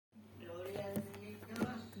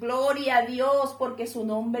Gloria a Dios, porque su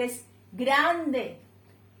nombre es grande,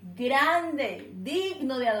 grande,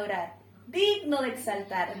 digno de adorar, digno de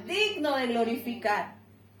exaltar, digno de glorificar.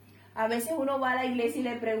 A veces uno va a la iglesia y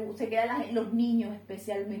le pregunta, se quedan los niños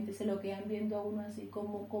especialmente, se lo quedan viendo a uno así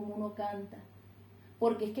como uno canta.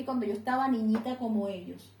 Porque es que cuando yo estaba niñita como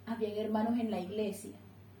ellos, había hermanos en la iglesia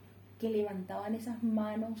que levantaban esas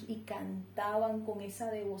manos y cantaban con esa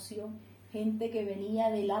devoción. Gente que venía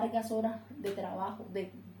de largas horas de trabajo,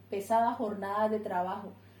 de pesadas jornadas de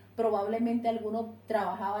trabajo. Probablemente algunos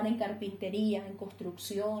trabajaban en carpintería, en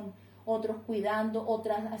construcción, otros cuidando,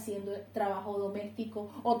 otras haciendo trabajo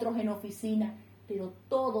doméstico, otros en oficina, pero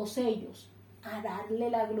todos ellos a darle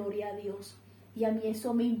la gloria a Dios. Y a mí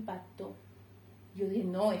eso me impactó. Yo dije,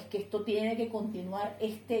 no, es que esto tiene que continuar,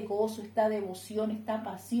 este gozo, esta devoción, esta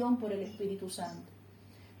pasión por el Espíritu Santo.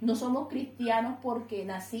 No somos cristianos porque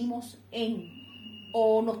nacimos en,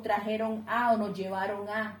 o nos trajeron a, o nos llevaron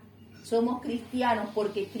a. Somos cristianos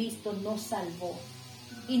porque Cristo nos salvó.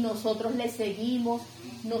 Y nosotros le seguimos,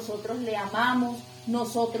 nosotros le amamos,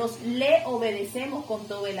 nosotros le obedecemos con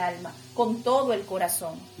todo el alma, con todo el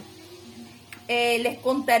corazón. Les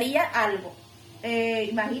contaría algo.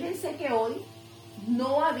 Imagínense que hoy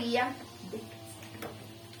no había...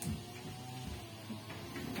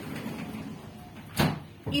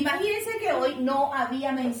 Imagínense que hoy no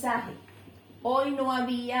había mensaje, hoy no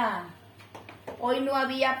había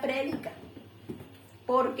prédica,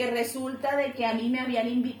 porque resulta de que a mí me habían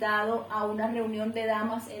invitado a una reunión de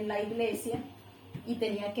damas en la iglesia y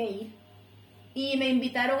tenía que ir. Y me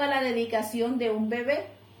invitaron a la dedicación de un bebé.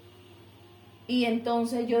 Y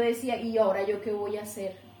entonces yo decía, ¿y ahora yo qué voy a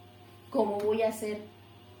hacer? ¿Cómo voy a hacer?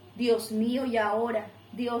 Dios mío, y ahora,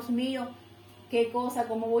 Dios mío, ¿qué cosa?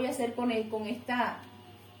 ¿Cómo voy a hacer con esta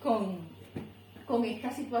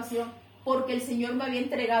situación? Porque el Señor me había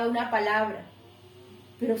entregado una palabra.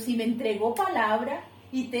 Pero si me entregó palabra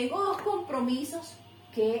y tengo 2 compromisos,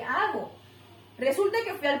 ¿qué hago? Resulta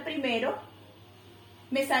que fui al primero,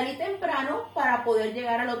 me salí temprano para poder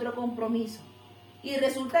llegar al otro compromiso. Y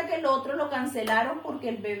resulta que el otro lo cancelaron porque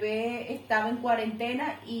el bebé estaba en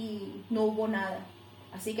cuarentena y no hubo nada.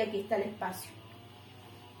 Así que aquí está el espacio.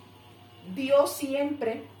 Dios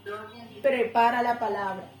siempre prepara la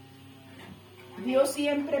palabra. Dios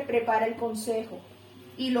siempre prepara el consejo.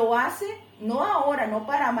 Y lo hace, no ahora, no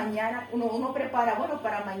para mañana. Uno prepara, bueno,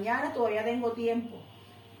 para mañana todavía tengo tiempo.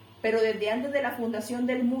 Pero desde antes de la fundación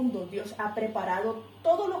del mundo, Dios ha preparado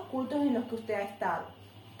todos los cultos en los que usted ha estado.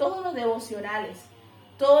 Todos los devocionales,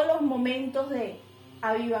 todos los momentos de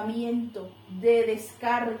avivamiento, de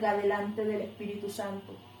descarga delante del Espíritu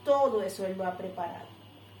Santo. Todo eso Él lo ha preparado.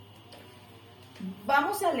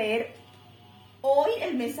 Vamos a leer. Hoy,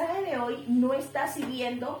 el mensaje de hoy no está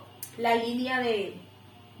siguiendo la línea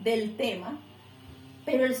del tema,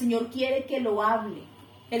 pero el Señor quiere que lo hable.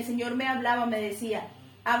 El Señor me hablaba, me decía,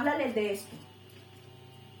 háblales de esto.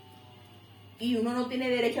 Y uno no tiene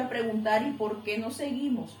derecho a preguntar, ¿y por qué no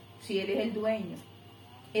seguimos? Si Él es el dueño,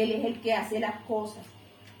 Él es el que hace las cosas,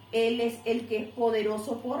 Él es el que es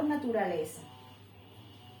poderoso por naturaleza.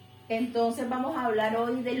 Entonces vamos a hablar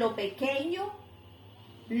hoy de lo pequeño,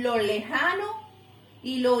 lo lejano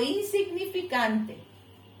y lo insignificante.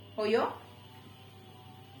 ¿Oyó?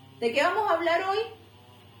 ¿De qué vamos a hablar hoy?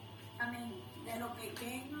 Amén. De lo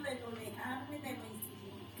pequeño, de lo lejano y de lo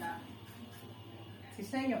insignificante. Sí,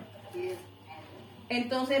 Señor.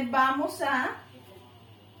 Entonces vamos a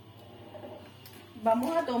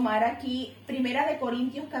tomar aquí Primera de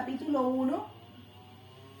Corintios capítulo 1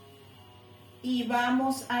 y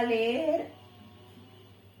vamos a leer,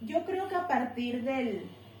 yo creo que a partir del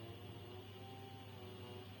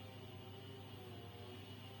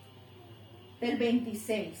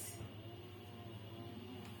 26.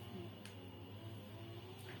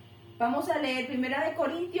 Vamos a leer Primera de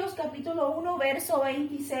Corintios capítulo 1 verso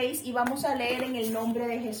 26 y vamos a leer en el nombre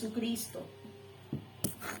de Jesucristo.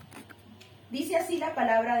 Dice así la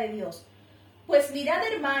palabra de Dios. Pues mirad,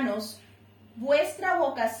 hermanos, vuestra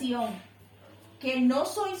vocación, que no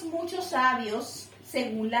sois muchos sabios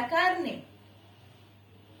según la carne,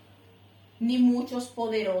 ni muchos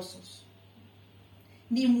poderosos,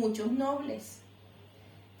 ni muchos nobles,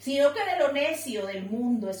 sino que de lo necio del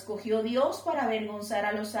mundo escogió Dios para avergonzar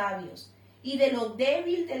a los sabios, y de lo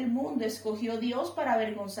débil del mundo escogió Dios para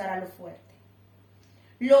avergonzar a lo fuerte.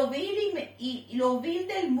 Lo vil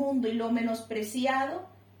del mundo y lo menospreciado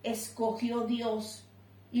escogió Dios,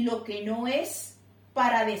 y lo que no es,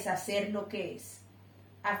 para deshacer lo que es,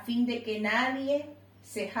 a fin de que nadie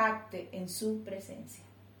se jacte en su presencia.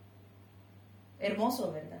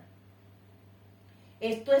 Hermoso, ¿verdad?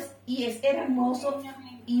 Y es hermoso,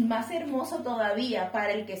 y más hermoso todavía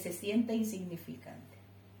para el que se siente insignificante,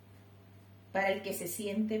 para el que se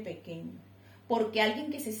siente pequeño. Porque alguien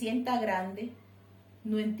que se sienta grande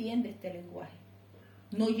no entiende este lenguaje,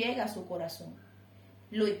 no llega a su corazón,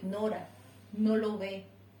 lo ignora, no lo ve.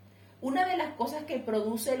 Una de las cosas que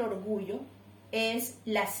produce el orgullo es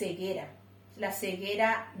la ceguera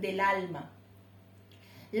del alma,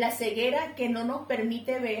 la ceguera que no nos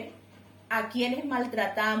permite ver a quienes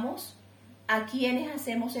maltratamos, a quienes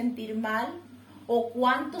hacemos sentir mal, o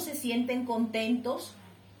cuántos se sienten contentos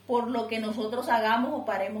por lo que nosotros hagamos o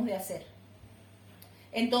paremos de hacer.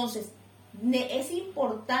 Entonces, es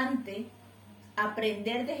importante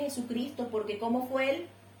aprender de Jesucristo, porque como fue Él,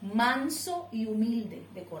 manso y humilde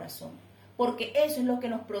de corazón, porque eso es lo que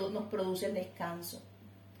nos produce el descanso.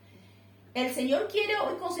 El Señor quiere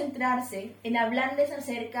hoy concentrarse en hablarles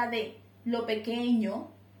acerca de lo pequeño,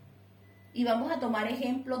 y vamos a tomar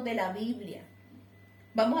ejemplos de la Biblia.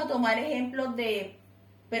 Vamos a tomar ejemplos de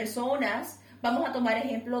personas, vamos a tomar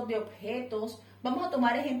ejemplos de objetos, vamos a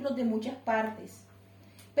tomar ejemplos de muchas partes.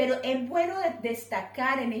 Pero es bueno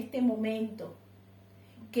destacar en este momento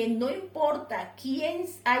que no importa quién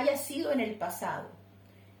haya sido en el pasado,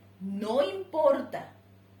 no importa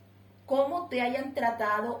cómo te hayan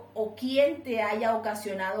tratado o quién te haya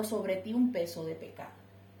ocasionado sobre ti un peso de pecado.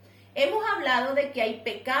 Hemos hablado de que hay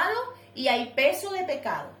pecado y hay peso de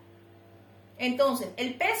pecado. Entonces,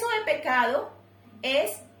 el peso de pecado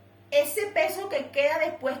es ese peso que queda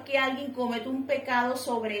después que alguien comete un pecado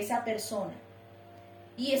sobre esa persona.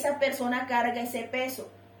 Y esa persona carga ese peso.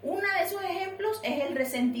 Uno de esos ejemplos es el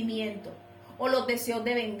resentimiento o los deseos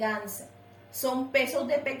de venganza. Son pesos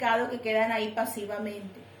de pecado que quedan ahí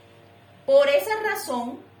pasivamente. Por esa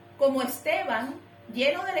razón, como Esteban,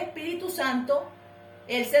 lleno del Espíritu Santo,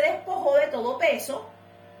 él se despojó de todo peso.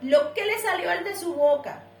 Lo que le salió al de su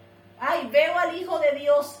boca: ay, veo al Hijo de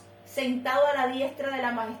Dios sentado a la diestra de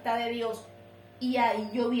la majestad de Dios. Y ahí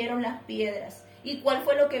llovieron las piedras. ¿Y cuál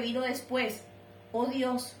fue lo que vino después? Oh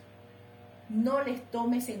Dios, no les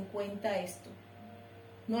tomes en cuenta esto.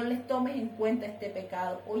 No les tomes en cuenta este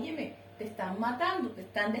pecado. Óyeme, te están matando, te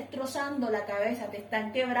están destrozando la cabeza, te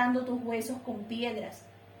están quebrando tus huesos con piedras.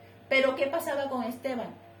 Pero ¿qué pasaba con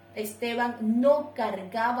Esteban? Esteban no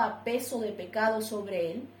cargaba peso de pecado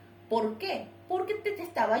sobre él. ¿Por qué? Porque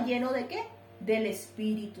estaba lleno ¿de qué? Del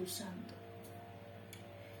Espíritu Santo.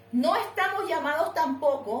 No estamos llamados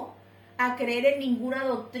tampoco a creer en ninguna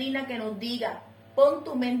doctrina que nos diga: pon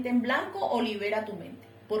tu mente en blanco o libera tu mente,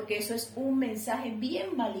 porque eso es un mensaje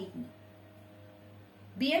bien maligno,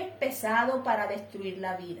 bien pesado para destruir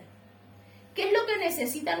la vida. ¿Qué es lo que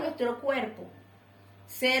necesita nuestro cuerpo?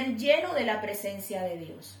 Ser lleno de la presencia de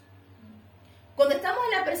Dios. Cuando estamos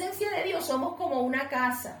en la presencia de Dios somos como una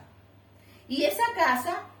casa, y esa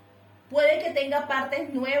casa puede que tenga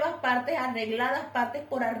partes nuevas, partes arregladas, partes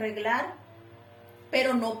por arreglar,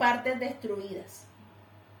 pero no partes destruidas.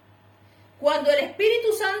 Cuando el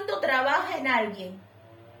Espíritu Santo trabaja en alguien,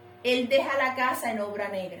 Él deja la casa en obra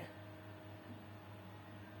negra.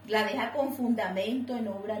 La deja con fundamento en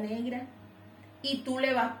obra negra, y tú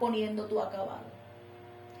le vas poniendo tu acabado.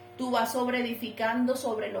 Tú vas sobreedificando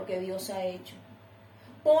sobre lo que Dios ha hecho.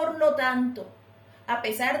 Por lo tanto, a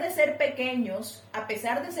pesar de ser pequeños, a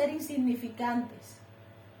pesar de ser insignificantes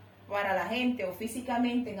para la gente o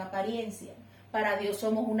físicamente en apariencia, para Dios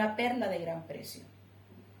somos una perla de gran precio.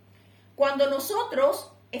 Cuando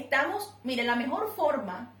nosotros estamos, mire, la mejor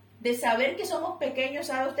forma de saber que somos pequeños,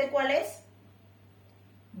 ¿sabe usted cuál es?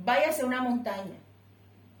 Váyase a una montaña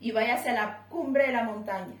y váyase a la cumbre de la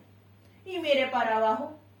montaña y mire para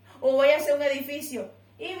abajo, o váyase a un edificio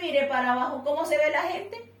y mire para abajo. ¿Cómo se ve la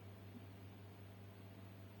gente?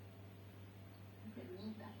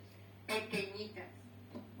 Pequeñita.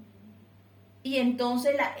 Y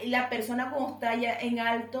entonces la persona cuando está allá en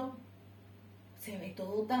alto se ve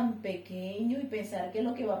todo tan pequeño, y pensar que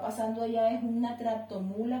lo que va pasando allá es una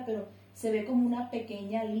tractomula, pero se ve como una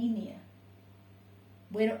pequeña línea.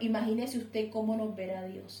 Bueno, imagínese usted cómo nos verá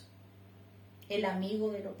Dios, el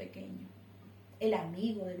amigo de lo pequeño, el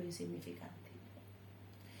amigo de lo insignificante.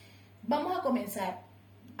 Vamos a comenzar.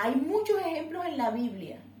 Hay muchos ejemplos en la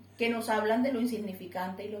Biblia que nos hablan de lo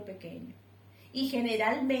insignificante y lo pequeño. Y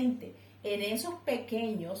generalmente en esos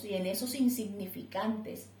pequeños y en esos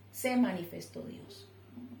insignificantes se manifestó Dios.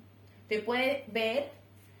 Usted puede ver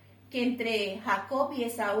que entre Jacob y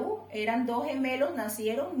Esaú eran dos gemelos,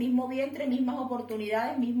 nacieron, mismo vientre, mismas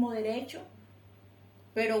oportunidades, mismo derecho,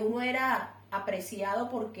 pero uno era apreciado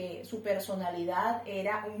porque su personalidad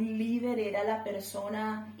era un líder, era la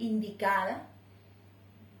persona indicada,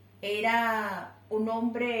 era un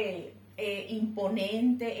hombre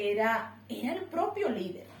imponente, era el propio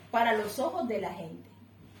líder para los ojos de la gente.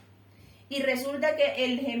 Y resulta que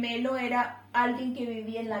el gemelo era alguien que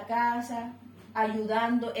vivía en la casa,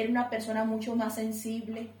 ayudando, era una persona mucho más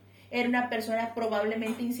sensible, era una persona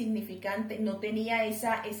probablemente insignificante, no tenía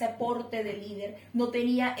ese porte de líder, no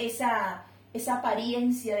tenía esa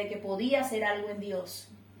apariencia de que podía hacer algo en Dios,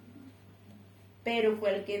 pero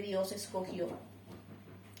fue el que Dios escogió.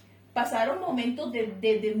 Pasaron momentos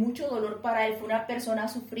de mucho dolor para él, fue una persona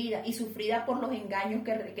sufrida, y sufrida por los engaños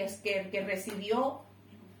que recibió,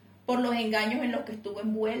 por los engaños en los que estuvo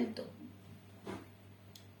envuelto.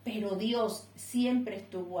 Pero Dios siempre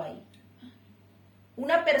estuvo ahí.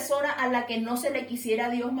 Una persona a la que no se le quisiera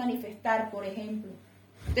Dios manifestar, por ejemplo,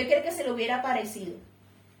 ¿usted cree que se le hubiera parecido?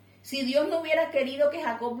 Si Dios no hubiera querido que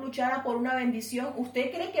Jacob luchara por una bendición,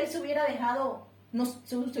 ¿usted cree que él se hubiera dejado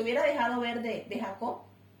ver de Jacob?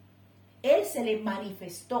 Él se le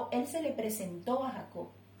manifestó, él se le presentó a Jacob.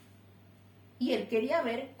 Y él quería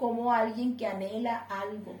ver cómo alguien que anhela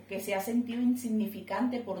algo, que se ha sentido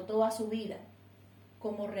insignificante por toda su vida,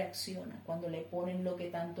 cómo reacciona cuando le ponen lo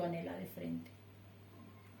que tanto anhela de frente.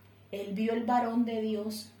 Él vio el varón de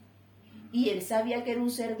Dios y él sabía que era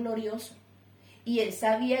un ser glorioso. Y él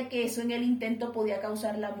sabía que eso en el intento podía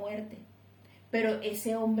causar la muerte. Pero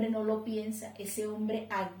ese hombre no lo piensa, ese hombre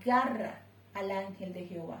agarra al ángel de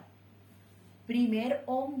Jehová. Primer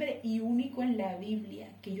hombre y único en la Biblia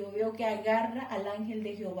que yo veo que agarra al ángel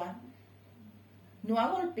de Jehová. No a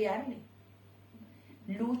golpearle.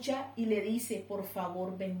 Lucha y le dice, por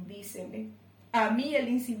favor, bendíceme. A mí el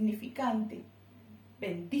insignificante,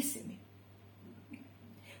 bendíceme.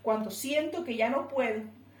 Cuando siento que ya no puedo,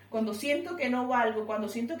 cuando siento que no valgo, cuando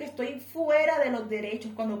siento que estoy fuera de los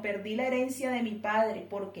derechos, cuando perdí la herencia de mi padre,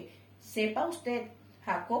 porque sepa usted,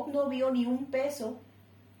 Jacob no vio ni un peso,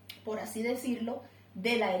 por así decirlo,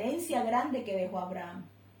 de la herencia grande que dejó Abraham.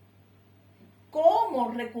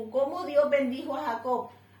 ¿Cómo Dios bendijo a Jacob?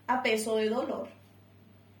 A peso de dolor.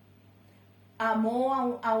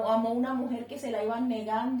 Amó a una mujer que se la iban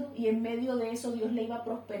negando y en medio de eso Dios le iba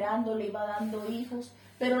prosperando, le iba dando hijos,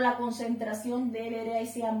 pero la concentración de él era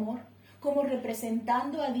ese amor, como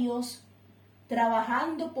representando a Dios,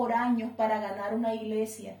 trabajando por años para ganar una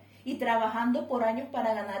iglesia y trabajando por años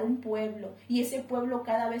para ganar un pueblo, y ese pueblo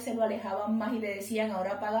cada vez se lo alejaban más y le decían,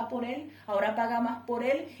 ahora paga por él, ahora paga más por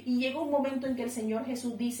él, y llega un momento en que el Señor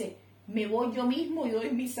Jesús dice, me voy yo mismo y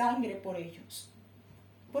doy mi sangre por ellos.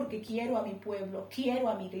 Porque quiero a mi pueblo, quiero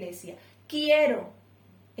a mi iglesia, quiero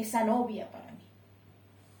esa novia para mí.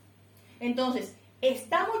 Entonces,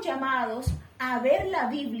 estamos llamados a ver la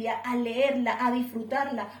Biblia, a leerla, a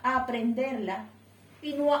disfrutarla, a aprenderla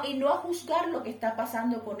y no a juzgar lo que está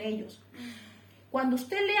pasando con ellos. Cuando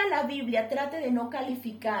usted lea la Biblia, trate de no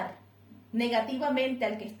calificar negativamente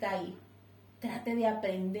al que está ahí. Trate de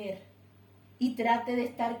aprender y trate de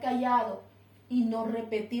estar callado y no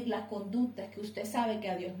repetir las conductas que usted sabe que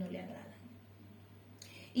a Dios no le agradan.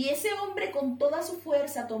 Y ese hombre con toda su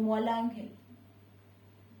fuerza tomó al ángel.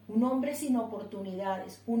 Un hombre sin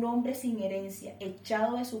oportunidades, un hombre sin herencia,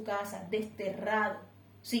 echado de su casa, desterrado,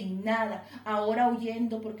 sin nada, ahora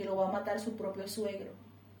huyendo porque lo va a matar su propio suegro.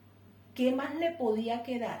 ¿Qué más le podía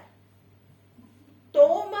quedar?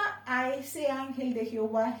 Toma a ese ángel de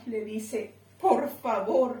Jehová y le dice, por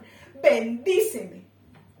favor, bendíceme.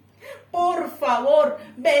 Por favor,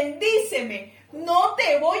 bendíceme. No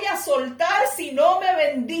te voy a soltar si no me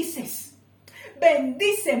bendices.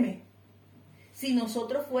 Bendíceme. Si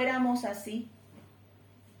nosotros fuéramos así,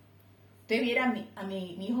 usted viera a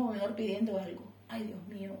mi hijo menor pidiendo algo. Ay, Dios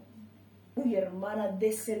mío. Uy, hermana,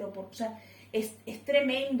 déselo. O sea, es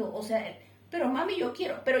tremendo. O sea, pero mami, yo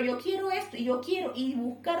quiero esto, y yo quiero. Y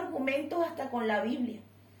buscar argumentos hasta con la Biblia.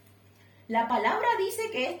 La palabra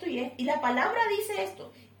dice que esto y la palabra dice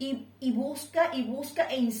esto. Y busca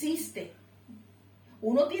e insiste.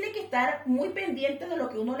 Uno tiene que estar muy pendiente de lo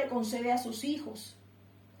que uno le concede a sus hijos.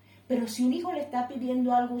 Pero si un hijo le está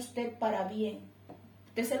pidiendo algo a usted para bien,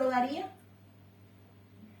 ¿usted se lo daría?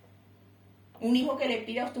 Un hijo que le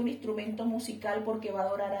pida a usted un instrumento musical porque va a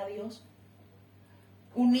adorar a Dios.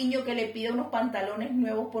 Un niño que le pida unos pantalones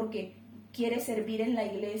nuevos porque quiere servir en la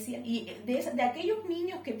iglesia. Y de aquellos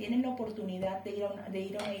niños que tienen la oportunidad de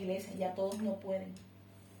ir a una iglesia, ya todos no pueden.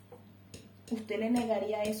 ¿Usted le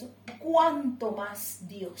negaría eso? ¿Cuánto más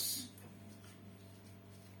Dios?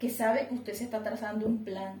 Que sabe que usted se está trazando un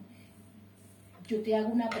plan. Yo te hago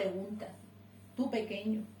una pregunta. Tú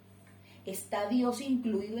pequeño, ¿está Dios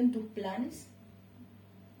incluido en tus planes?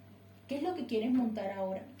 ¿Qué es lo que quieres montar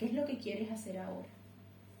ahora? ¿Qué es lo que quieres hacer ahora?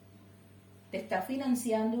 Te está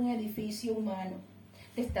financiando un edificio humano.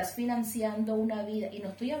 te estás financiando una vida, y no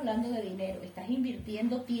estoy hablando de dinero, estás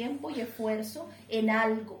invirtiendo tiempo y esfuerzo en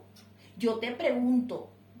algo. Yo te pregunto,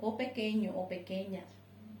 oh pequeño o pequeña,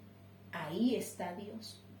 ahí está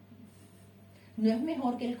Dios. ¿No es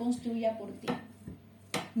mejor que Él construya por ti?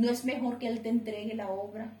 ¿No es mejor que Él te entregue la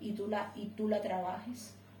obra y tú la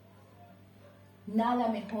trabajes? Nada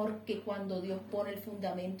mejor que cuando Dios pone el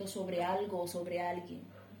fundamento sobre algo o sobre alguien.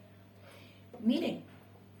 Miren,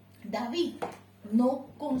 David no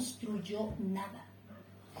construyó nada.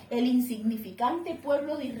 El insignificante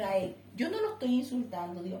pueblo de Israel, yo no lo estoy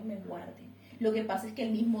insultando, Dios me guarde. Lo que pasa es que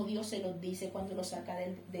el mismo Dios se los dice cuando los saca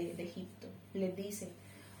de Egipto. Les dice,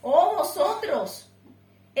 oh vosotros,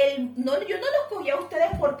 yo no los cogí a ustedes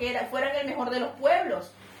porque fueran el mejor de los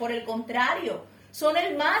pueblos. Por el contrario, son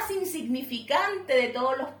el más insignificante de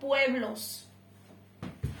todos los pueblos.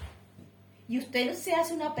 Y usted se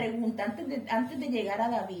hace una pregunta antes de llegar a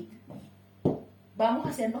David. Vamos a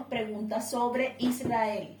hacernos preguntas sobre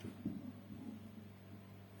Israel.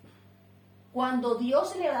 Cuando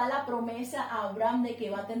Dios le da la promesa a Abraham de que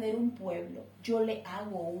va a tener un pueblo, yo le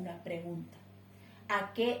hago una pregunta.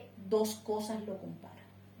 ¿A qué dos cosas lo compara?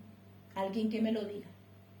 ¿Alguien que me lo diga?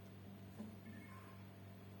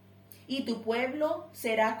 Y tu pueblo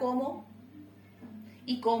será como,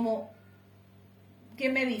 y como, ¿qué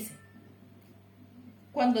me dice?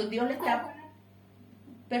 Cuando Dios le está,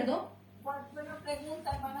 ¿perdón? ¿Cuál fue la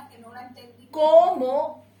pregunta, hermana, que no la entendí?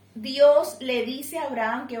 ¿Cómo Dios le dice a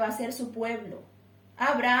Abraham que va a ser su pueblo?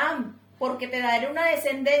 Abraham, porque te daré una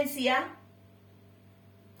descendencia.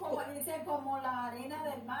 Como dice, como la arena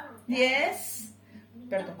del mar. Yes. No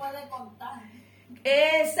Perdón. puede contar.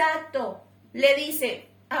 Exacto. Le dice,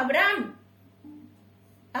 Abraham,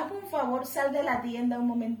 hazme un favor, sal de la tienda un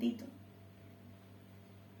momentito.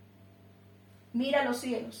 Mira los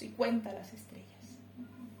cielos y cuenta las estrellas.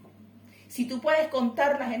 Si tú puedes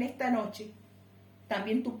contarlas en esta noche,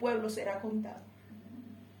 también tu pueblo será contado.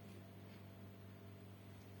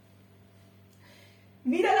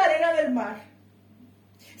 Mira la arena del mar.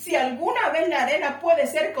 Si alguna vez la arena puede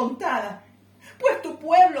ser contada, pues tu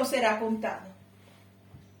pueblo será contado.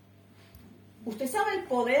 Usted sabe el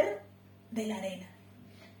poder de la arena.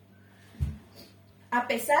 A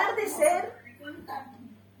pesar de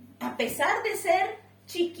ser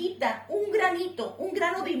chiquita, un granito, un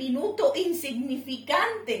grano diminuto,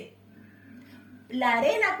 insignificante, la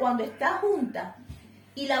arena cuando está junta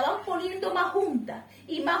y la van poniendo más junta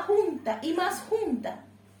y más junta y más junta,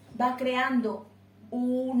 va creando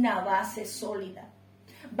una base sólida,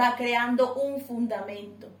 va creando un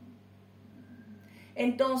fundamento.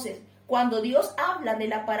 Entonces, cuando Dios habla de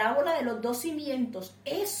la parábola de los dos cimientos,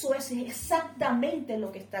 eso es exactamente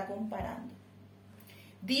lo que está comparando.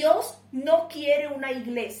 Dios no quiere una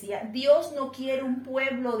iglesia, Dios no quiere un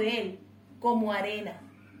pueblo de Él como arena,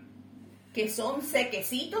 que son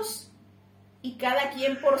sequecitos y cada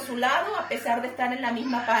quien por su lado, a pesar de estar en la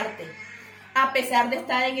misma parte, a pesar de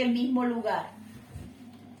estar en el mismo lugar.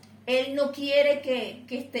 Él no quiere que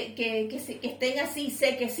estén así,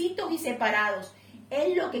 sequecitos y separados.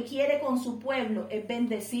 Él lo que quiere con su pueblo es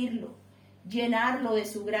bendecirlo, llenarlo de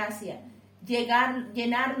su gracia,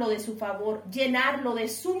 llenarlo de su favor, llenarlo de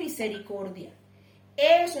su misericordia.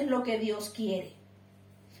 Eso es lo que Dios quiere.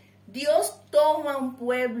 Dios toma un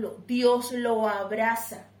pueblo, Dios lo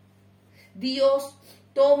abraza, Dios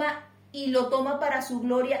toma y lo toma para su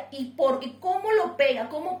gloria. ¿Y cómo lo pega?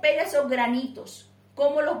 ¿Cómo pega esos granitos?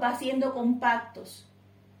 ¿Cómo los va haciendo compactos?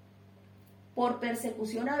 Por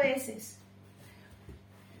persecución a veces.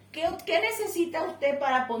 ¿Qué necesita usted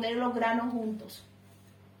para poner los granos juntos?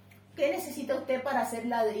 ¿Qué necesita usted para hacer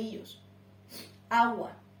ladrillos?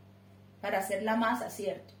 Agua, para hacer la masa,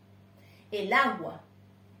 ¿cierto? El agua,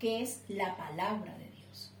 que es la palabra de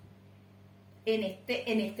Dios.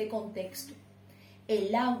 En este contexto,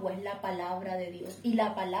 el agua es la palabra de Dios. Y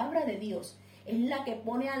la palabra de Dios es la que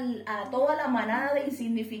pone a toda la manada de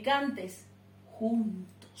insignificantes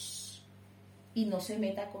juntos. Y no se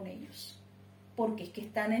meta con ellos, porque es que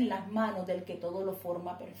están en las manos del que todo lo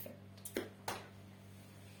forma perfecto.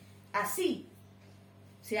 Así,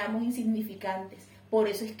 seamos insignificantes. Por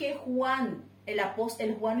eso es que Juan,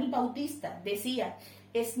 Juan el Bautista, decía,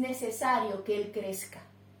 es necesario que él crezca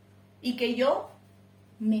y que yo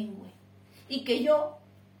mengüe y que yo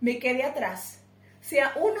me quede atrás,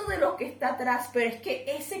 sea uno de los que está atrás, pero es que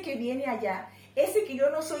ese que viene allá, ese que yo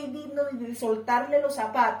no soy digno de soltarle los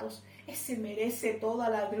zapatos, ese merece toda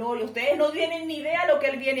la gloria. Ustedes no tienen ni idea lo que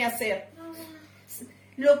él viene a hacer.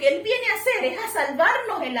 Lo que él viene a hacer es a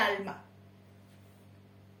salvarnos el alma.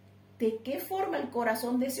 ¿De qué forma el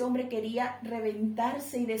corazón de ese hombre quería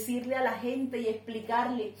reventarse y decirle a la gente y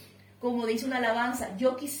explicarle como dice una alabanza,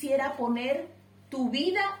 yo quisiera poner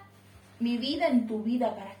mi vida en tu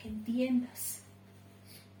vida para que entiendas.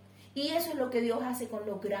 Y eso es lo que Dios hace con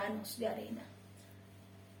los granos de arena.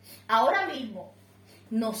 Ahora mismo,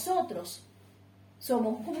 nosotros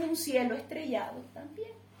somos como un cielo estrellado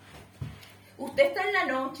también. Usted está en la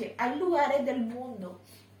noche, hay lugares del mundo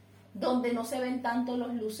donde no se ven tanto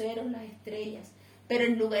los luceros, las estrellas, pero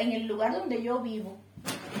en el lugar donde yo vivo,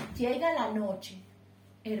 llega la noche,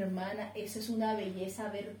 hermana, esa es una belleza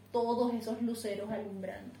ver todos esos luceros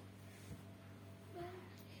alumbrando.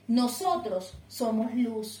 Nosotros somos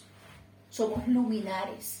luz, somos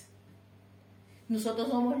luminares. Nosotros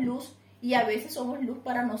somos luz y a veces somos luz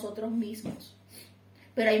para nosotros mismos.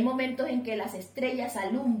 Pero hay momentos en que las estrellas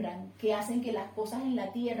alumbran, que hacen que las cosas en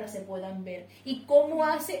la tierra se puedan ver. ¿Y cómo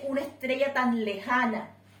hace una estrella tan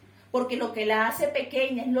lejana? Porque lo que la hace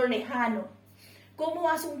pequeña es lo lejano. ¿Cómo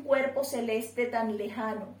hace un cuerpo celeste tan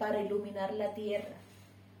lejano para iluminar la tierra?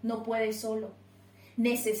 No puede solo.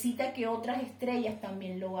 Necesita que otras estrellas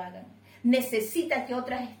también lo hagan. Necesita que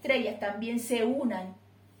otras estrellas también se unan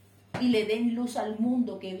y le den luz al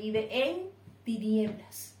mundo que vive en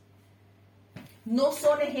tinieblas. No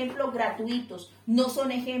son ejemplos gratuitos, no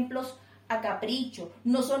son ejemplos a capricho,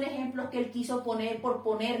 no son ejemplos que Él quiso poner por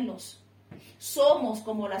ponerlos. Somos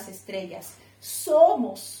como las estrellas,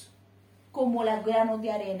 somos como los granos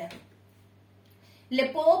de arena. Le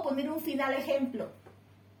puedo poner un final ejemplo,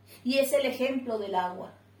 y es el ejemplo del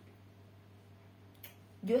agua.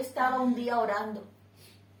 Yo estaba un día orando,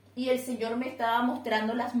 y el Señor me estaba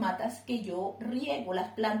mostrando las matas que yo riego,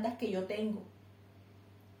 las plantas que yo tengo.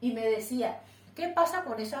 Y me decía, ¿qué pasa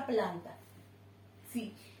con esa planta?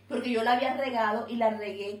 Sí, porque yo la había regado y la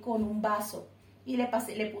regué con un vaso. Y le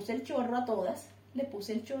puse el chorro a todas,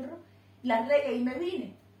 la regué y me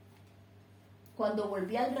vine. Cuando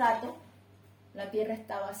volví al rato, la tierra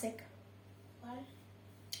estaba seca.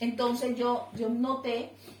 Entonces yo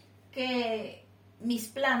noté que mis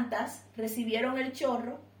plantas recibieron el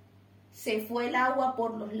chorro, se fue el agua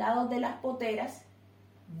por los lados de las poteras,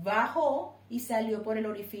 bajó y salió por el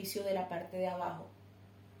orificio de la parte de abajo.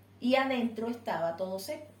 Y adentro estaba todo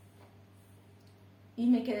seco. Y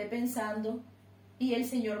me quedé pensando, y el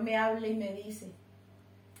Señor me habla y me dice,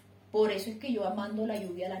 por eso es que yo mando la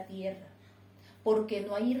lluvia a la tierra, porque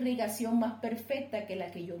no hay irrigación más perfecta que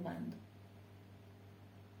la que yo mando.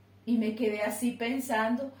 Y me quedé así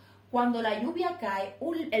pensando, cuando la lluvia cae,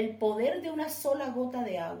 el poder de una sola gota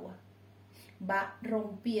de agua va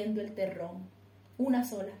rompiendo el terrón, una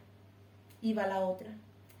sola. Y va la otra,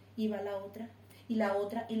 y va la otra, y la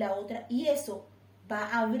otra, y la otra. Y eso va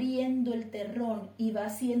abriendo el terrón y va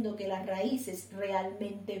haciendo que las raíces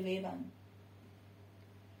realmente beban.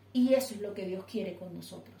 Y eso es lo que Dios quiere con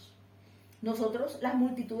nosotros. Nosotros, las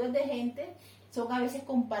multitudes de gente, son a veces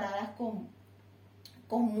comparadas con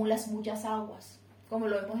muchas aguas, como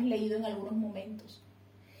lo hemos leído en algunos momentos.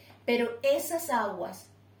 Pero esas aguas,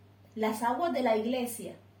 las aguas de la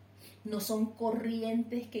iglesia, no son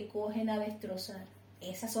corrientes que cogen a destrozar.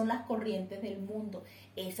 Esas son las corrientes del mundo.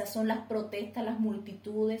 Esas son las protestas, las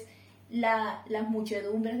multitudes, las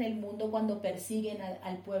muchedumbres del mundo cuando persiguen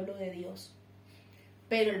al pueblo de Dios.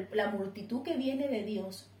 Pero la multitud que viene de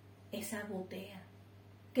Dios, esa gotea.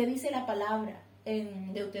 ¿Qué dice la palabra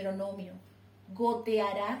en Deuteronomio?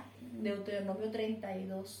 Goteará, Deuteronomio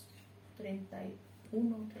 32,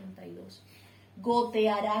 31, 32.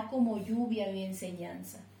 Goteará como lluvia mi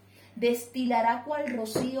enseñanza. Destilará cual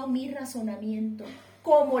rocío mi razonamiento,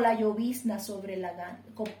 como la llovizna sobre la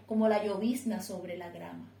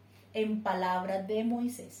grama. En palabras de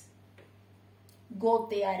Moisés,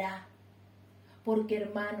 goteará. Porque,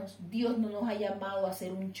 hermanos, Dios no nos ha llamado a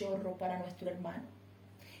ser un chorro para nuestro hermano.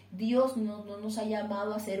 Dios no nos ha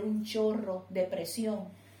llamado a ser un chorro de presión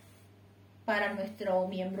para nuestro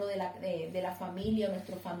miembro de la familia, o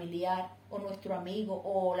nuestro familiar, o nuestro amigo,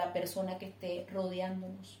 o la persona que esté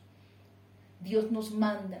rodeándonos. Dios nos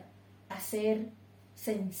manda a ser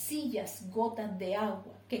sencillas gotas de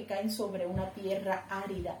agua que caen sobre una tierra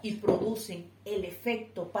árida y producen el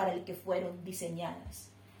efecto para el que fueron diseñadas.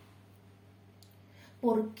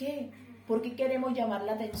 ¿Por qué? ¿Por qué queremos llamar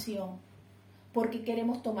la atención? ¿Por qué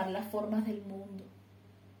queremos tomar las formas del mundo?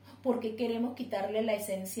 ¿Por qué queremos quitarle la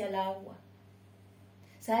esencia al agua?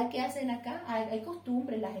 ¿Sabe qué hacen acá? Hay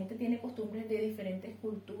costumbres, la gente tiene costumbres de diferentes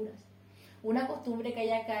culturas. Una costumbre que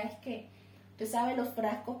hay acá es que, usted sabe, los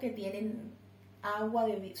frascos que tienen agua,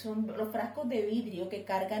 son los frascos de vidrio que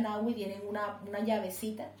cargan agua y tienen una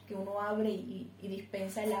llavecita que uno abre y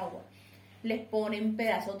dispensa el agua. Les ponen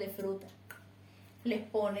pedazos de fruta, les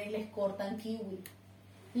cortan kiwi,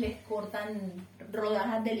 les cortan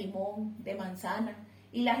rodajas de limón, de manzana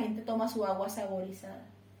y la gente toma su agua saborizada.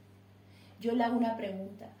 Yo le hago una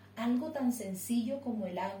pregunta. ¿Algo tan sencillo como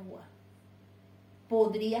el agua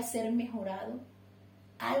podría ser mejorado?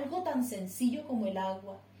 ¿Algo tan sencillo como el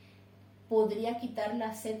agua podría quitar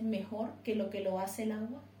la sed mejor que lo hace el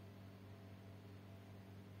agua?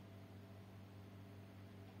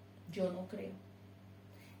 Yo no creo.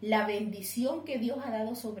 La bendición que Dios ha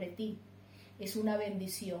dado sobre ti es una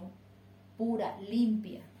bendición pura,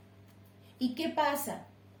 limpia. ¿Y qué pasa?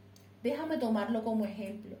 Déjame tomarlo como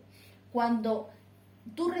ejemplo. Cuando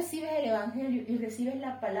tú recibes el Evangelio y recibes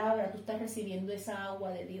la palabra, tú estás recibiendo esa agua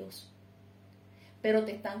de Dios. Pero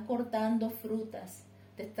te están cortando frutas,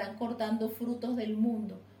 te están cortando frutos del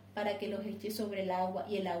mundo para que los eches sobre el agua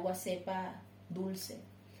y el agua sepa dulce,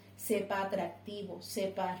 sepa atractivo,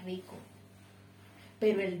 sepa rico.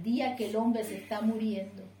 Pero el día que el hombre se está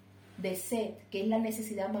muriendo de sed, que es la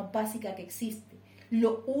necesidad más básica que existe,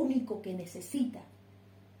 lo único que necesita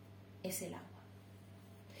es el agua.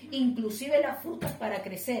 Inclusive las frutas para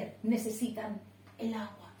crecer necesitan el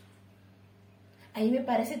agua. A mí me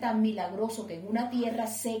parece tan milagroso que en una tierra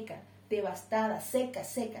seca, devastada, seca,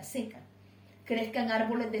 crezcan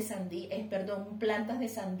árboles de sandía, plantas de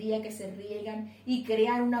sandía que se riegan y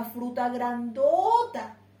crean una fruta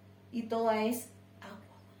grandota y toda es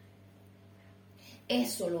agua.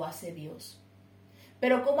 Eso lo hace Dios.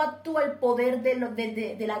 Pero ¿cómo actúa el poder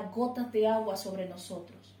de las gotas de agua sobre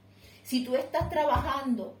nosotros? Si tú estás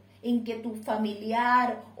trabajando en que tu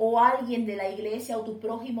familiar o alguien de la iglesia o tu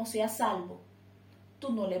prójimo sea salvo,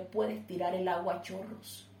 tú no le puedes tirar el agua a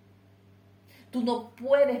chorros. Tú no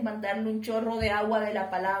puedes mandarle un chorro de agua de la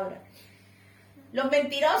palabra. Los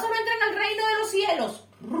mentirosos no entran al reino de los cielos.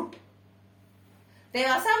 Te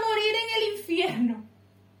vas a morir en el infierno.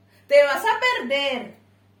 Te vas a perder.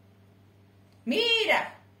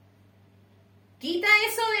 Mira, quita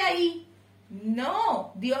eso de ahí.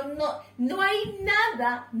 No, Dios no hay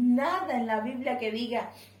nada en la Biblia que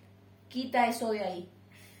diga, quita eso de ahí.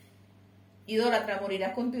 Idólatra,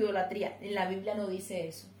 morirás con tu idolatría. En la Biblia no dice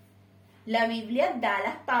eso. La Biblia da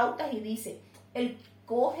las pautas y dice, él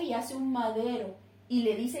coge y hace un madero y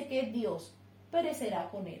le dice que es Dios, perecerá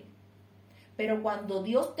con él. Pero cuando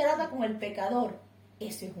Dios trata con el pecador,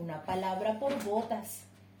 eso es una palabra por gotas.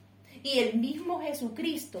 Y el mismo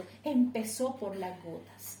Jesucristo empezó por las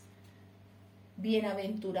gotas.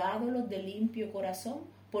 Bienaventurados los de limpio corazón,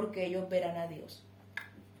 porque ellos verán a Dios.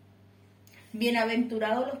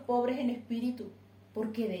 Bienaventurados los pobres en espíritu,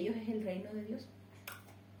 porque de ellos es el reino de Dios.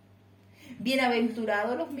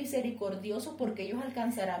 Bienaventurados los misericordiosos, porque ellos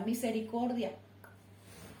alcanzarán misericordia.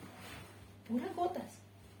 Puras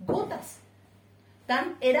gotas.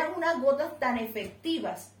 Eran unas gotas tan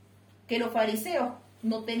efectivas que los fariseos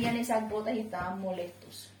no tenían esas gotas y estaban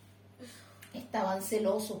molestos. Estaban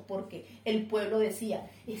celosos porque el pueblo decía,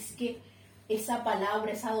 es que esa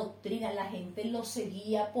palabra, esa doctrina, la gente lo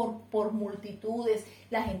seguía por multitudes,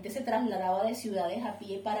 la gente se trasladaba de ciudades a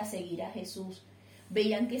pie para seguir a Jesús.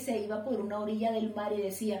 Veían que se iba por una orilla del mar y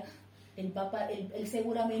decía, él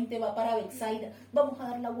seguramente va para Betsaida, vamos a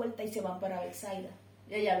dar la vuelta, y se van para Betsaida.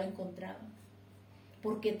 Y allá lo encontraban,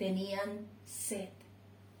 porque tenían sed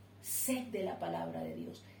de la palabra de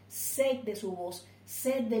Dios, sed de su voz,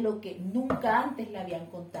 sed de lo que nunca antes le habían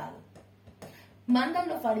contado. Mandan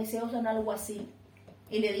los fariseos a algo así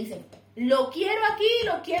y le dicen, lo quiero aquí,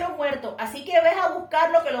 lo quiero muerto, así que ves a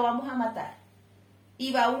buscarlo que lo vamos a matar.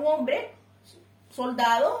 Y va un hombre,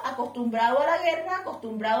 soldado, acostumbrado a la guerra,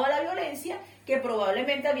 acostumbrado a la violencia, que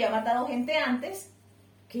probablemente había matado gente antes,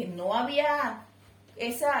 que no había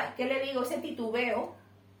ese titubeo,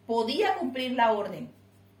 podía cumplir la orden.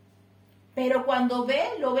 Pero cuando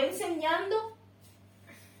lo ve enseñando,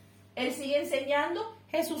 él sigue enseñando,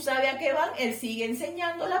 Jesús sabe a qué van, él sigue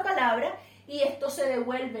enseñando la palabra y estos se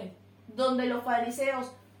devuelven donde los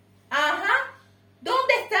fariseos,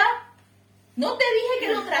 ¿dónde está? No te dije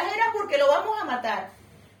que lo trajeras porque lo vamos a matar.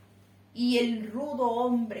 Y el rudo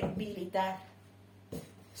hombre militar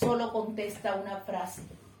solo contesta una frase,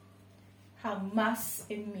 jamás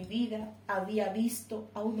en mi vida había visto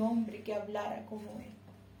a un hombre que hablara como él.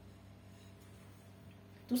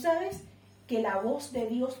 ¿Tú sabes? Que la voz de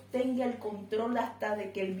Dios tenga el control hasta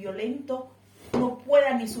de que el violento no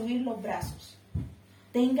pueda ni subir los brazos.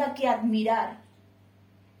 Tenga que admirar.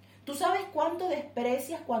 ¿Tú sabes cuánto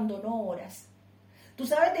desprecias cuando no oras? ¿Tú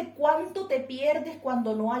sabes de cuánto te pierdes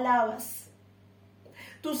cuando no alabas?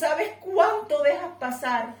 ¿Tú sabes cuánto dejas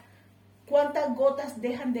pasar? ¿Cuántas gotas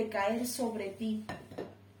dejan de caer sobre ti?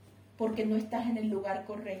 Porque no estás en el lugar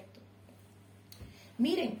correcto.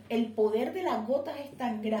 Miren, el poder de las gotas es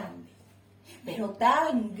tan grande, pero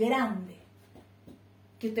tan grande,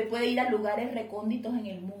 que usted puede ir a lugares recónditos en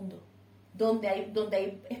el mundo, donde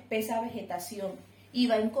hay espesa vegetación, y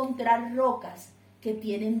va a encontrar rocas que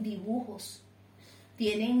tienen dibujos,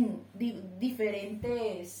 tienen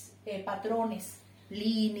diferentes patrones,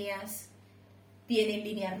 líneas, tienen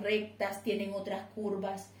líneas rectas, tienen otras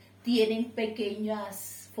curvas, tienen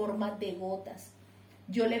pequeñas formas de gotas.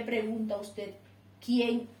 Yo le pregunto a usted,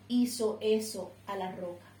 ¿quién hizo eso a la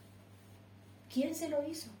roca? ¿Quién se lo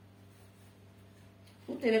hizo?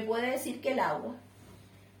 Usted me puede decir que el agua,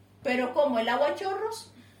 pero ¿cómo? ¿El agua a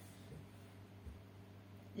chorros?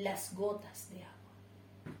 Las gotas de agua.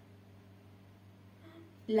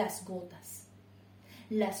 Las gotas,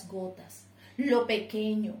 lo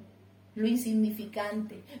pequeño, lo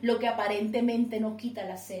insignificante, lo que aparentemente no quita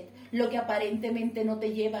la sed, lo que aparentemente no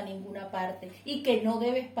te lleva a ninguna parte y que no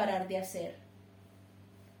debes parar de hacer.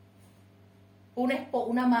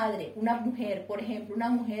 Una madre, una mujer, por ejemplo, una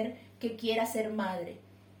mujer que quiera ser madre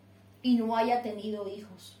y no haya tenido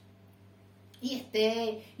hijos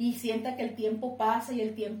y sienta que el tiempo pasa y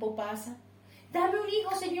el tiempo pasa. Dame un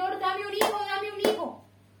hijo, Señor, dame un hijo, dame un hijo.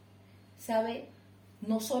 ¿Sabe?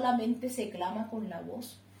 No solamente se clama con la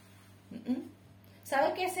voz.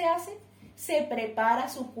 ¿Sabe qué se hace? Se prepara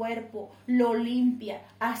su cuerpo, lo limpia,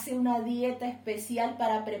 hace una dieta especial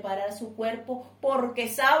para preparar su cuerpo porque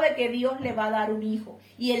sabe que Dios le va a dar un hijo.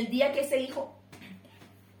 Y el día que ese hijo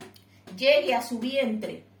llegue a su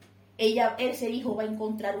vientre, ese hijo va a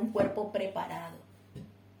encontrar un cuerpo preparado.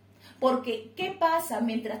 Porque, ¿qué pasa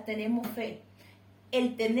mientras tenemos fe?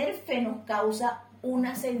 El tener fe nos causa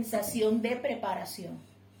una sensación de preparación.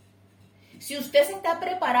 Si usted se está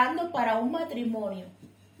preparando para un matrimonio,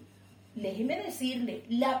 déjeme decirle,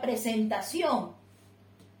 la presentación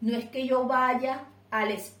no es que yo vaya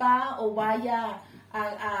al spa o vaya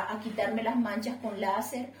a quitarme las manchas con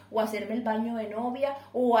láser o hacerme el baño de novia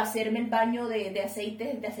o hacerme el baño de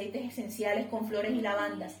aceites esenciales con flores y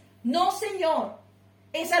lavandas. No, señor,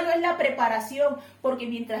 esa no es la preparación, porque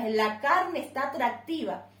mientras la carne está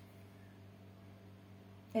atractiva,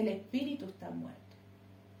 el espíritu está muerto.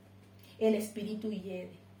 El espíritu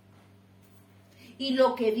hiede. Y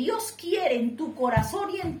lo que Dios quiere en tu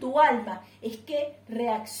corazón y en tu alma es que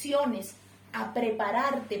reacciones a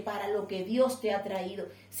prepararte para lo que Dios te ha traído.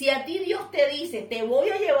 Si a ti Dios te dice, te voy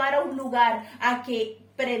a llevar a un lugar a que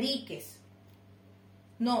prediques.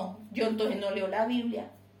 No, yo entonces no leo la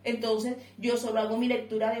Biblia. Entonces yo solo hago mi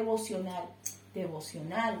lectura devocional.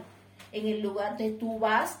 En el lugar de tú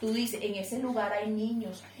vas, tú dices, en ese lugar hay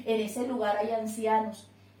niños, en ese lugar hay ancianos.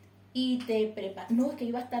 Y te preparas. No, es que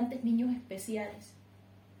hay bastantes niños especiales.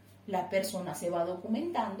 La persona se va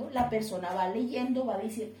documentando, la persona va leyendo, va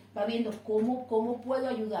viendo cómo puedo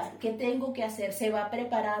ayudar, qué tengo que hacer, se va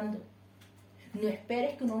preparando. No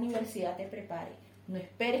esperes que una universidad te prepare, no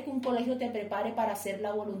esperes que un colegio te prepare para hacer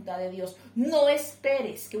la voluntad de Dios, no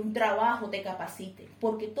esperes que un trabajo te capacite,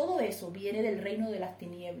 porque todo eso viene del reino de las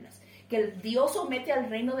tinieblas. Que el Dios somete al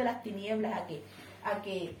reino de las tinieblas a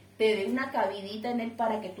que te dé una cabidita en él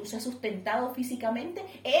para que tú seas sustentado físicamente,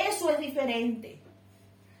 eso es diferente.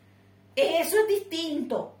 Eso es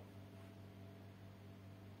distinto.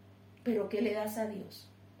 Pero ¿qué le das a Dios?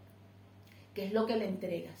 ¿Qué es lo que le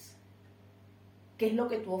entregas? ¿Qué es lo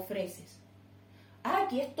que tú ofreces?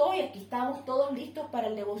 Aquí estoy, aquí estamos todos listos para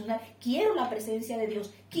el devocional. Quiero la presencia de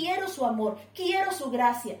Dios, quiero su amor, quiero su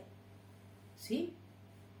gracia. ¿Sí?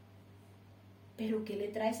 Pero ¿qué le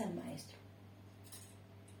traes al maestro?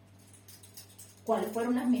 ¿Cuáles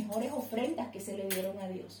fueron las mejores ofrendas que se le dieron a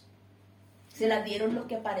Dios? Se las dieron los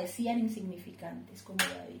que parecían insignificantes, como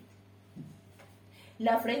David.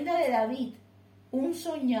 La ofrenda de David, un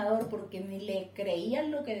soñador, porque ni le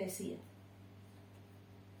creían lo que decía.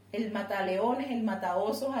 El mataleones, el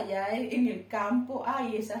mataosos allá en el campo.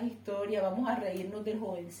 Ay, esas historias, vamos a reírnos del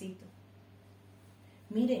jovencito.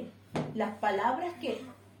 Miren, las palabras que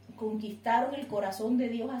conquistaron el corazón de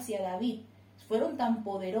Dios hacia David fueron tan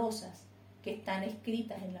poderosas que están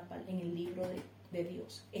escritas en el libro de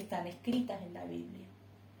Dios, están escritas en la Biblia.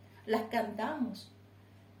 Las cantamos.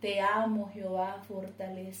 Te amo, Jehová,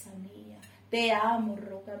 fortaleza mía. Te amo,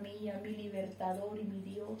 roca mía, mi libertador y mi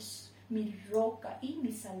Dios, mi roca y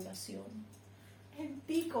mi salvación. En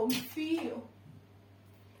ti confío.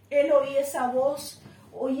 Él oí esa voz,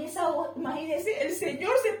 imagínense, el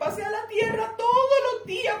Señor se pasea a la tierra todos los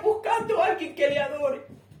días buscando a alguien que le adore.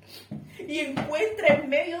 Y encuentra en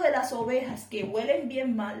medio de las ovejas, que huelen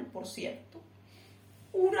bien mal, por cierto,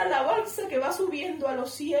 una alabanza que va subiendo a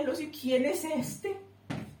los cielos. ¿Y quién es este?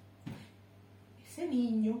 Ese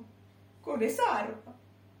niño con esa arpa.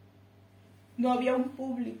 No había un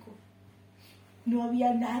público, no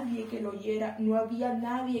había nadie que lo oyera, no había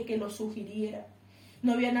nadie que lo sugiriera.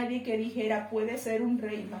 No había nadie que dijera, puede ser un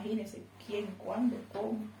rey. Imagínense, ¿quién, cuándo,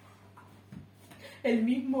 cómo? El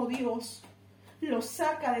mismo Dios lo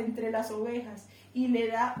saca de entre las ovejas y le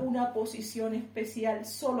da una posición especial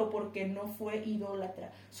solo porque no fue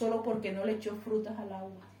idólatra, solo porque no le echó frutas al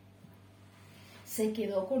agua. Se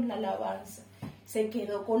quedó con la alabanza, se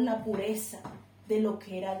quedó con la pureza de lo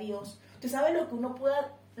que era Dios. Usted sabe lo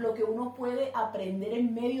que uno puede aprender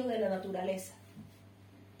en medio de la naturaleza.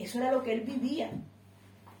 Eso era lo que él vivía.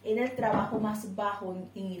 Era el trabajo más bajo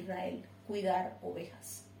en Israel, cuidar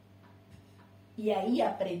ovejas. Y ahí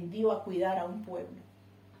aprendió a cuidar a un pueblo.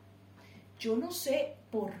 Yo no sé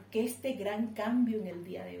por qué este gran cambio en el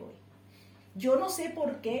día de hoy. Yo no sé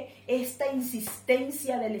por qué esta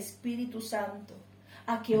insistencia del Espíritu Santo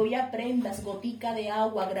a que hoy aprendas gotica de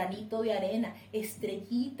agua, granito de arena,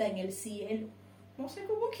 estrellita en el cielo. No sé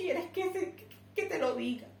cómo quieres que te lo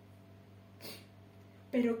diga,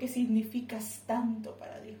 pero que significas tanto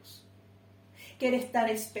para Dios, que eres tan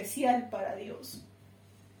especial para Dios.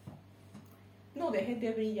 No dejes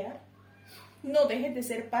de brillar, no dejes de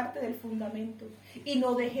ser parte del fundamento y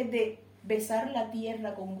no dejes de besar la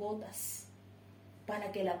tierra con gotas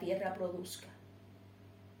para que la tierra produzca.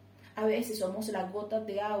 A veces somos las gotas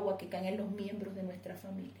de agua que caen en los miembros de nuestra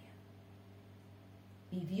familia.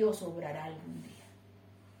 Y Dios obrará algún día.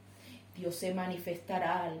 Dios se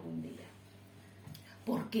manifestará algún día.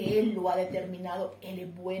 Porque Él lo ha determinado. Él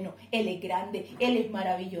es bueno, Él es grande, Él es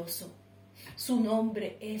maravilloso. Su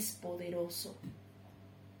nombre es poderoso.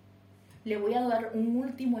 Le voy a dar un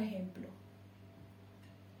último ejemplo.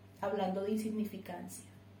 Hablando de insignificancia.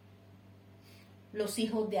 Los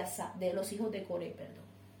hijos de Coré, perdón.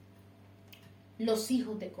 Los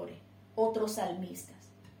hijos de Coré, otros salmistas.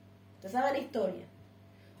 ¿Usted sabe la historia?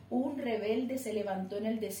 Un rebelde se levantó en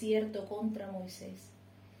el desierto contra Moisés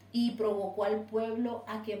y provocó al pueblo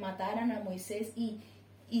a que mataran a Moisés y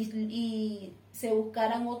se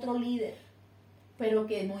buscaran otro líder, pero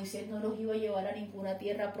que Moisés no los iba a llevar a ninguna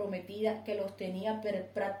tierra prometida, que los tenía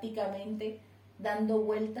prácticamente dando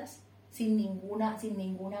vueltas sin ningún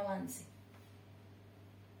avance.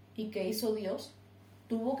 ¿Y qué hizo Dios?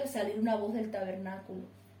 Tuvo que salir una voz del tabernáculo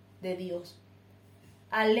de Dios.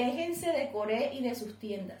 Aléjense de Coré y de sus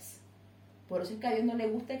tiendas. Por eso es que a Dios no le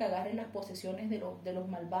gusta que agarren las posesiones de los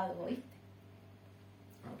malvados, ¿oíste?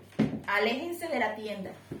 Aléjense de la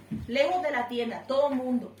tienda. Lejos de la tienda, todo el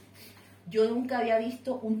mundo. Yo nunca había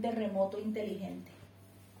visto un terremoto inteligente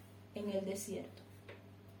en el desierto.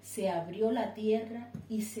 Se abrió la tierra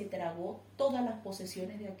y se tragó todas las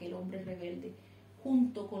posesiones de aquel hombre rebelde,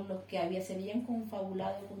 junto con los que se habían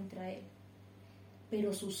confabulado contra él.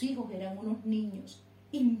 Pero sus hijos eran unos niños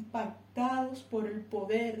impactados por el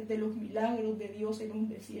poder de los milagros de Dios en un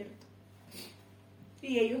desierto.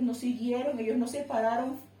 Y ellos no siguieron, ellos no se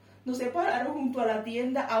pararon junto a la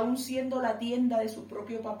tienda, aun siendo la tienda de su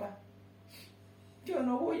propio papá. Yo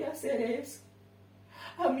no voy a hacer eso.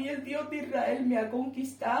 A mí el Dios de Israel me ha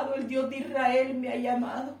conquistado, el Dios de Israel me ha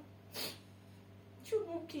llamado. Yo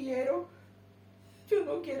no quiero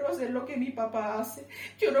hacer lo que mi papá hace.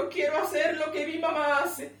 Yo no quiero hacer lo que mi mamá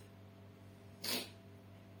hace.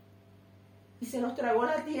 Y se los tragó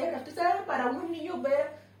la tierra. Usted sabe, para unos niños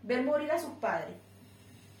ver morir a sus padres,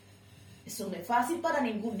 eso no es fácil para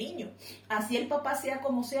ningún niño. Así el papá sea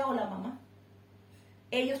como sea o la mamá.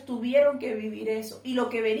 Ellos tuvieron que vivir eso. Y lo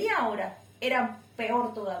que venía ahora era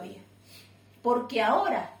peor todavía. Porque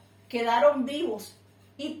ahora quedaron vivos.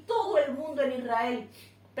 Y todo el mundo en Israel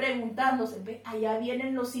preguntándose, ¿ve? Allá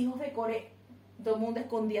vienen los hijos de Coré. Todo el mundo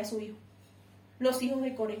escondía a su hijo. Los hijos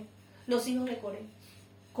de Coré. Los hijos de Coré.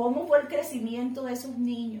 ¿Cómo fue el crecimiento de esos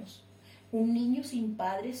niños? Un niño sin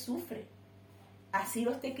padre sufre. Así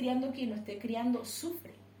lo esté criando quien lo esté criando,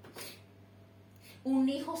 sufre. Un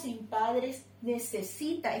hijo sin padres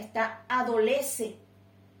adolece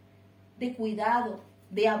de cuidado,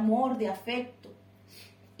 de amor, de afecto.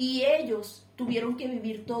 Y ellos tuvieron que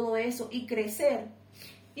vivir todo eso y crecer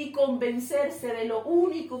y convencerse de lo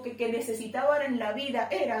único que necesitaban en la vida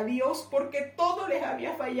era Dios, porque todo les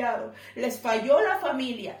había fallado. Les falló la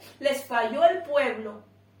familia, les falló el pueblo.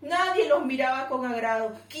 Nadie los miraba con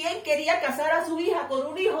agrado. ¿Quién quería casar a su hija con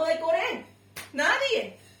un hijo de Coré?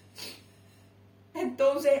 Nadie.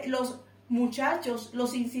 Entonces los muchachos,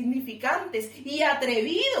 los insignificantes y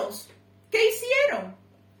atrevidos, ¿qué hicieron?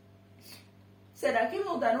 ¿Será que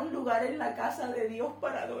nos dan un lugar en la casa de Dios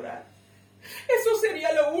para adorar? Eso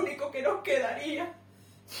sería lo único que nos quedaría.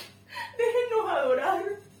 Déjenos adorar.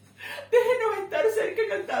 Déjenos estar cerca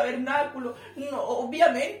en el tabernáculo. No,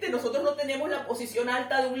 obviamente nosotros no tenemos la posición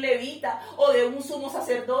alta de un levita o de un sumo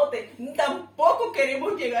sacerdote. Tampoco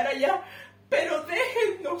queremos llegar allá. Pero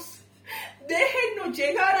déjennos déjennos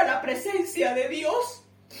llegar a la presencia de Dios.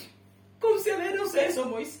 Concédenos eso,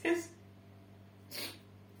 Moisés.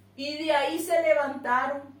 Y de ahí se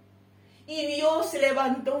levantaron. Y Dios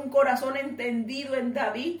levantó un corazón entendido en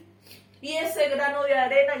David. Y ese grano de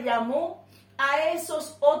arena llamó a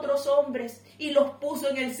esos otros hombres y los puso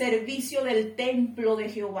en el servicio del templo de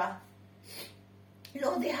Jehová.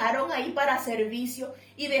 Los dejaron ahí para servicio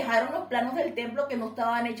y dejaron los planos del templo que no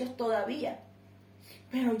estaban hechos todavía.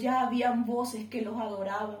 Pero ya habían voces que los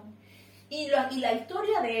adoraban. Y la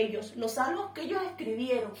historia de ellos, los salmos que ellos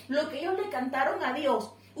escribieron, lo que ellos le cantaron a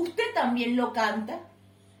Dios, usted también lo canta.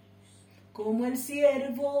 Como el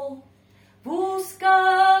siervo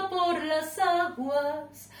busca por las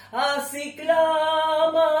aguas, así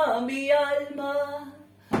clama mi alma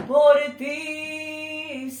por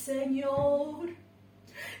ti, Señor.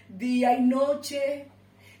 Día y noche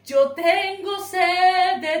yo tengo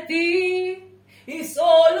sed de ti y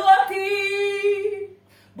solo a ti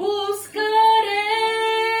buscaré.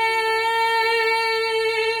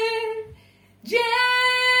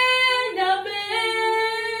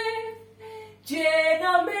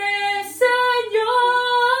 Lléname,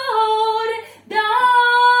 Señor,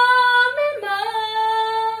 dame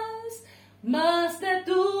más de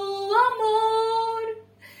tu amor.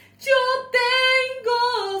 Yo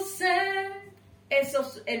tengo sed. Eso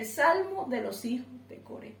es el salmo de los hijos de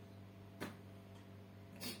Coré.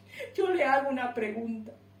 Yo le hago una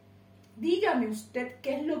pregunta. Dígame usted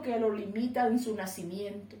qué es lo que lo limita en su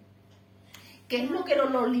nacimiento. ¿Qué es lo que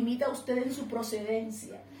lo limita a usted en su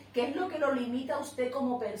procedencia? ¿Qué es lo que lo limita a usted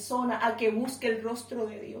como persona a que busque el rostro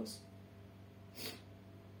de Dios?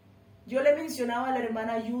 Yo le mencionaba a la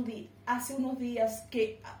hermana Judy hace unos días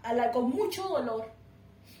que con mucho dolor,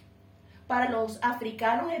 para los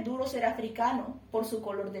africanos es duro ser africano por su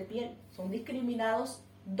color de piel. Son discriminados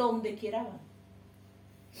donde quiera van.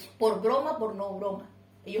 Por broma, por no broma.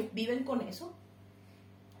 Ellos viven con eso.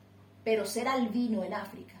 Pero ser albino en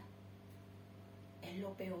África es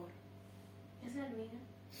lo peor. ¿Es albino?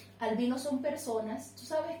 Albinos son personas, tú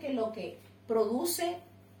sabes que lo que produce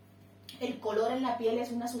el color en la piel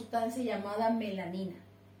es una sustancia llamada melanina.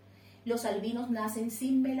 Los albinos nacen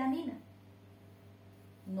sin melanina,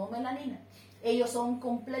 no melanina. Ellos son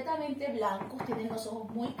completamente blancos, tienen los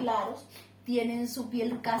ojos muy claros, tienen su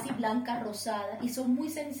piel casi blanca rosada y son muy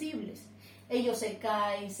sensibles. Ellos se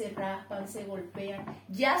caen, se raspan, se golpean.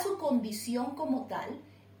 Ya su condición como tal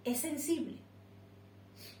es sensible.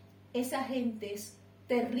 Esa gente es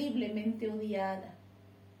terriblemente odiada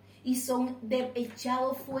y son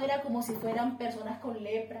echados fuera como si fueran personas con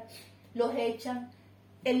lepra. Los echan.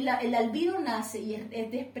 El albino nace y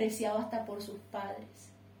es despreciado hasta por sus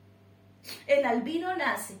padres. El albino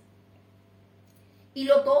nace y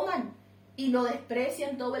lo toman y lo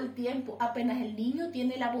desprecian todo el tiempo. Apenas el niño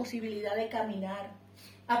tiene la posibilidad de caminar,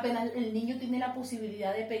 apenas el niño tiene la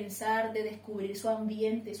posibilidad de pensar, de descubrir su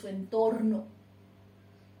ambiente, su entorno,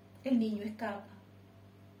 el niño escapa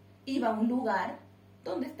y va a un lugar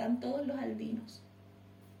donde están todos los albinos.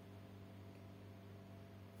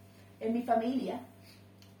 En mi familia,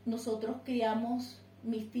 nosotros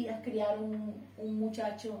mis tías criaron un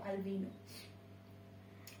muchacho albino.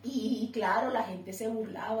 Y claro, la gente se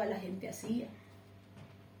burlaba, la gente hacía.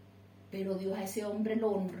 Pero Dios a ese hombre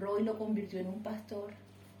lo honró y lo convirtió en un pastor.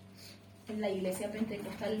 En la iglesia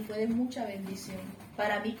pentecostal fue de mucha bendición.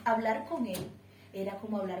 Para mí, hablar con él era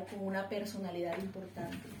como hablar con una personalidad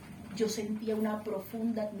importante. Yo sentía una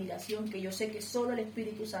profunda admiración que yo sé que solo el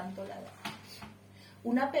Espíritu Santo la da.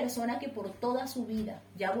 Una persona que por toda su vida,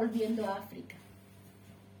 ya volviendo a África,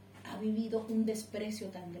 ha vivido un desprecio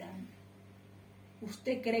tan grande.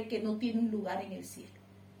 ¿Usted cree que no tiene un lugar en el cielo?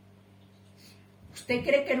 ¿Usted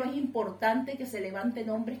cree que no es importante que se levanten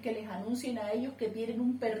hombres que les anuncien a ellos que tienen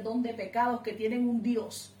un perdón de pecados, que tienen un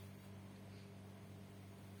Dios?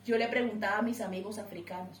 Yo le preguntaba a mis amigos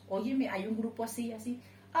africanos, óyeme, hay un grupo así, así.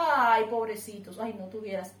 Ay, pobrecitos, ay, no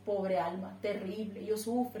tuvieras, pobre alma, terrible, ellos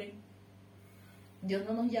sufren. Dios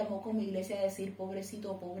no nos llamó como iglesia a decir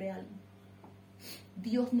pobrecito o pobre alma.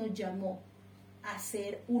 Dios nos llamó a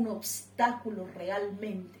ser un obstáculo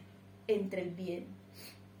realmente entre el bien,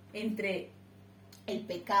 entre el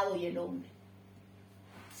pecado y el hombre.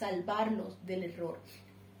 Salvarlos del error,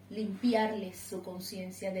 limpiarles su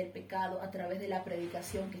conciencia del pecado a través de la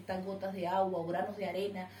predicación, que están gotas de agua o granos de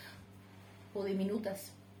arena o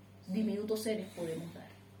diminutos seres podemos dar.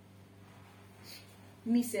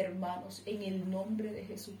 Mis hermanos, en el nombre de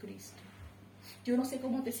Jesucristo, yo no sé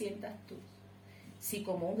cómo te sientas tú, si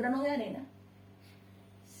como un grano de arena,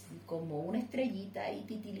 si como una estrellita ahí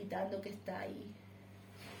titilitando que está ahí,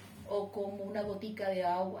 o como una gotica de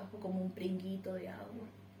agua, o como un pringuito de agua.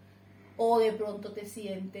 O de pronto te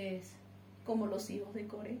sientes como los hijos de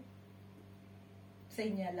Coré,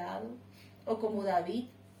 señalado, o como David,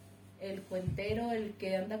 el cuentero, el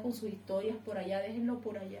que anda con sus historias por allá, déjenlo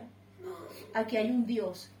por allá. Aquí hay un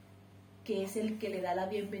Dios que es el que le da la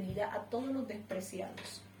bienvenida a todos los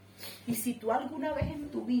despreciados. Y si tú alguna vez en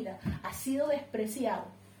tu vida has sido despreciado,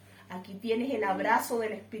 aquí tienes el abrazo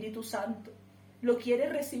del Espíritu Santo. ¿Lo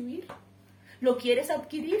quieres recibir? ¿Lo quieres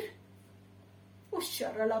adquirir?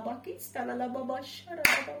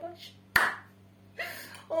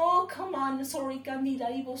 Oh, come on, sorry, Camila,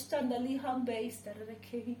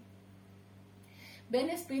 ven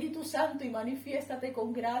Espíritu Santo y manifiéstate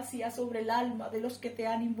con gracia sobre el alma de los que te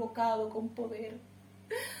han invocado con poder.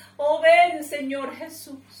 Oh, ven, Señor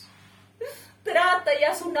Jesús. Trata y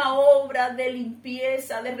haz una obra de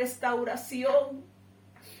limpieza, de restauración.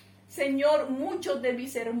 Señor, muchos de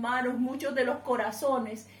mis hermanos, muchos de los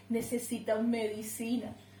corazones necesitan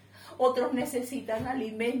medicina. Otros necesitan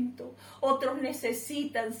alimento. Otros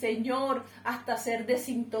necesitan, Señor, hasta ser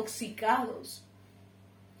desintoxicados.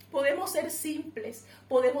 Podemos ser simples,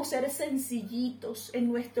 podemos ser sencillitos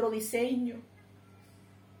en nuestro diseño.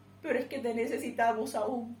 Pero es que te necesitamos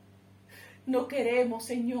aún. No queremos,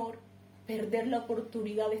 Señor, perder la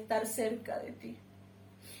oportunidad de estar cerca de ti.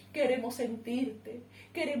 Queremos sentirte,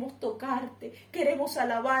 queremos tocarte, queremos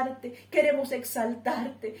alabarte, queremos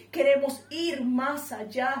exaltarte, queremos ir más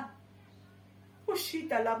allá.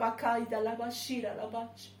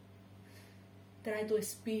 Trae tu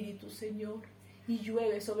espíritu, Señor, y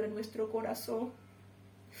llueve sobre nuestro corazón.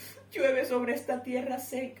 Llueve sobre esta tierra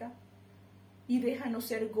seca y déjanos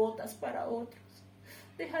ser gotas para otros.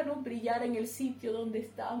 Déjanos brillar en el sitio donde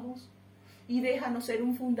estamos y déjanos ser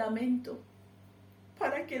un fundamento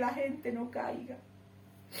para que la gente no caiga.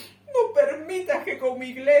 No permitas que como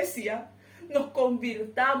iglesia nos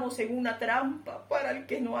convirtamos en una trampa para el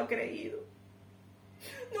que no ha creído.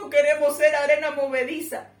 No queremos ser arena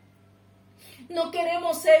movediza. No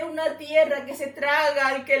queremos ser una tierra que se traga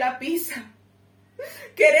al que la pisa.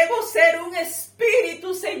 Queremos ser un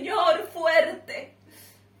espíritu, Señor, fuerte,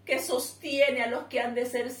 que sostiene a los que han de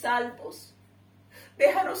ser salvos.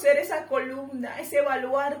 Déjanos ser esa columna, ese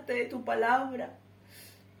baluarte de tu palabra.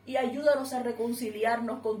 Y ayúdanos a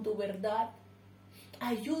reconciliarnos con tu verdad.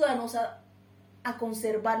 Ayúdanos a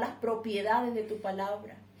conservar las propiedades de tu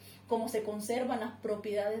palabra, como se conservan las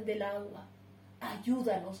propiedades del agua.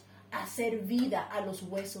 Ayúdanos a hacer vida a los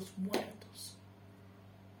huesos muertos.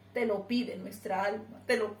 Te lo pide nuestra alma,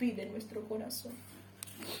 te lo pide nuestro corazón.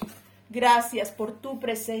 Gracias por tu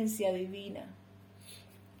presencia divina.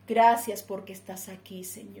 Gracias porque estás aquí,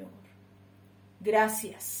 Señor.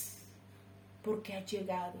 Gracias porque has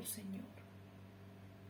llegado, Señor.